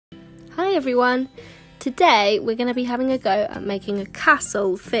Hi everyone! Today we're going to be having a go at making a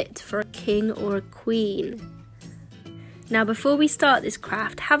castle fit for a king or a queen. Now before we start this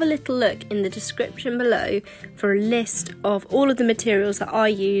craft, have a little look in the description below for a list of all of the materials that I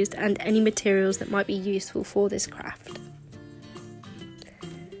used and any materials that might be useful for this craft.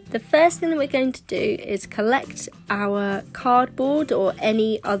 The first thing that we're going to do is collect our cardboard or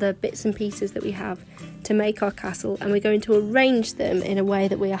any other bits and pieces that we have to make our castle, and we're going to arrange them in a way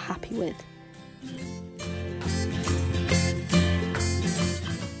that we are happy with.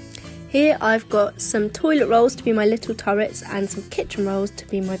 Here I've got some toilet rolls to be my little turrets and some kitchen rolls to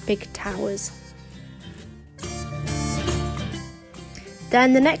be my big towers.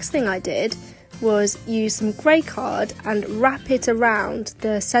 Then the next thing I did was use some grey card and wrap it around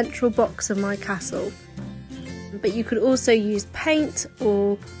the central box of my castle. But you could also use paint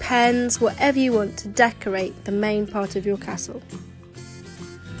or pens, whatever you want to decorate the main part of your castle.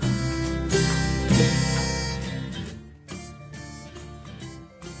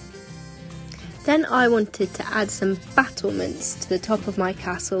 Then I wanted to add some battlements to the top of my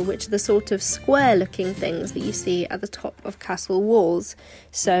castle, which are the sort of square looking things that you see at the top of castle walls.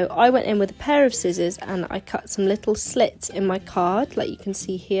 So I went in with a pair of scissors and I cut some little slits in my card, like you can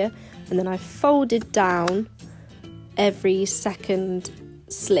see here, and then I folded down every second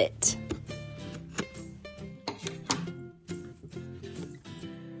slit.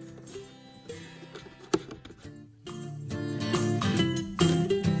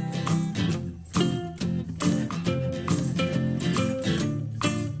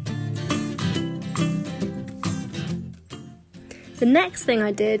 The next thing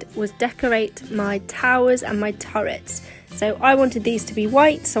I did was decorate my towers and my turrets. So I wanted these to be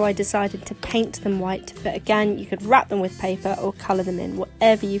white, so I decided to paint them white, but again you could wrap them with paper or colour them in,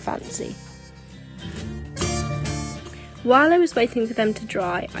 whatever you fancy. While I was waiting for them to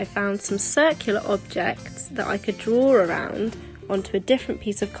dry, I found some circular objects that I could draw around onto a different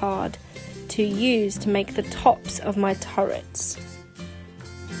piece of card to use to make the tops of my turrets.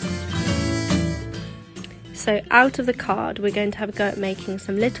 So out of the card we're going to have a go at making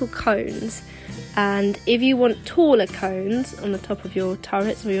some little cones, and if you want taller cones on the top of your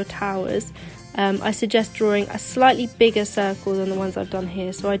turrets or your towers, I suggest drawing a slightly bigger circle than the ones I've done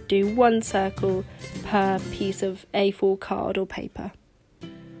here. So I'd do one circle per piece of A4 card or paper.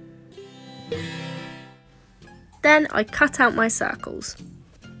 Then I cut out my circles.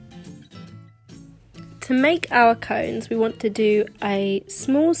 To make our cones, we want to do a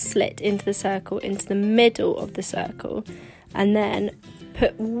small slit into the circle, into the middle of the circle, and then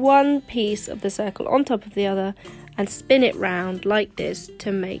put one piece of the circle on top of the other and spin it round like this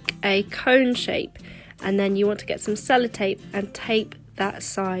to make a cone shape. And then you want to get some sellotape and tape that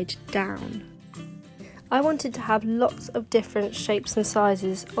side down. I wanted to have lots of different shapes and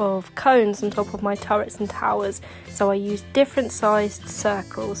sizes of cones on top of my turrets and towers, so I used different sized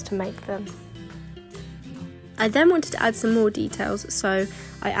circles to make them. I then wanted to add some more details, so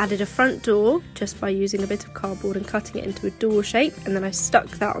I added a front door just by using a bit of cardboard and cutting it into a door shape, and then I stuck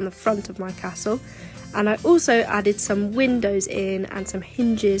that on the front of my castle. And I also added some windows in and some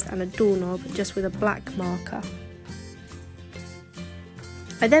hinges and a doorknob just with a black marker.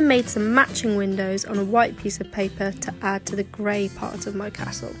 I then made some matching windows on a white piece of paper to add to the grey part of my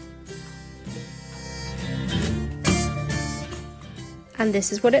castle. And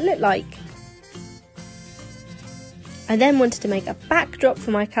this is what it looked like. I then wanted to make a backdrop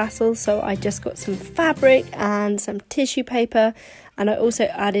for my castle, so I just got some fabric and some tissue paper, and I also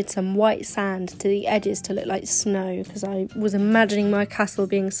added some white sand to the edges to look like snow, because I was imagining my castle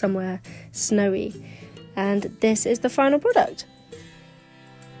being somewhere snowy. And this is the final product.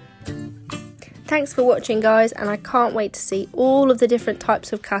 Thanks for watching, guys, and I can't wait to see all of the different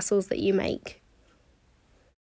types of castles that you make.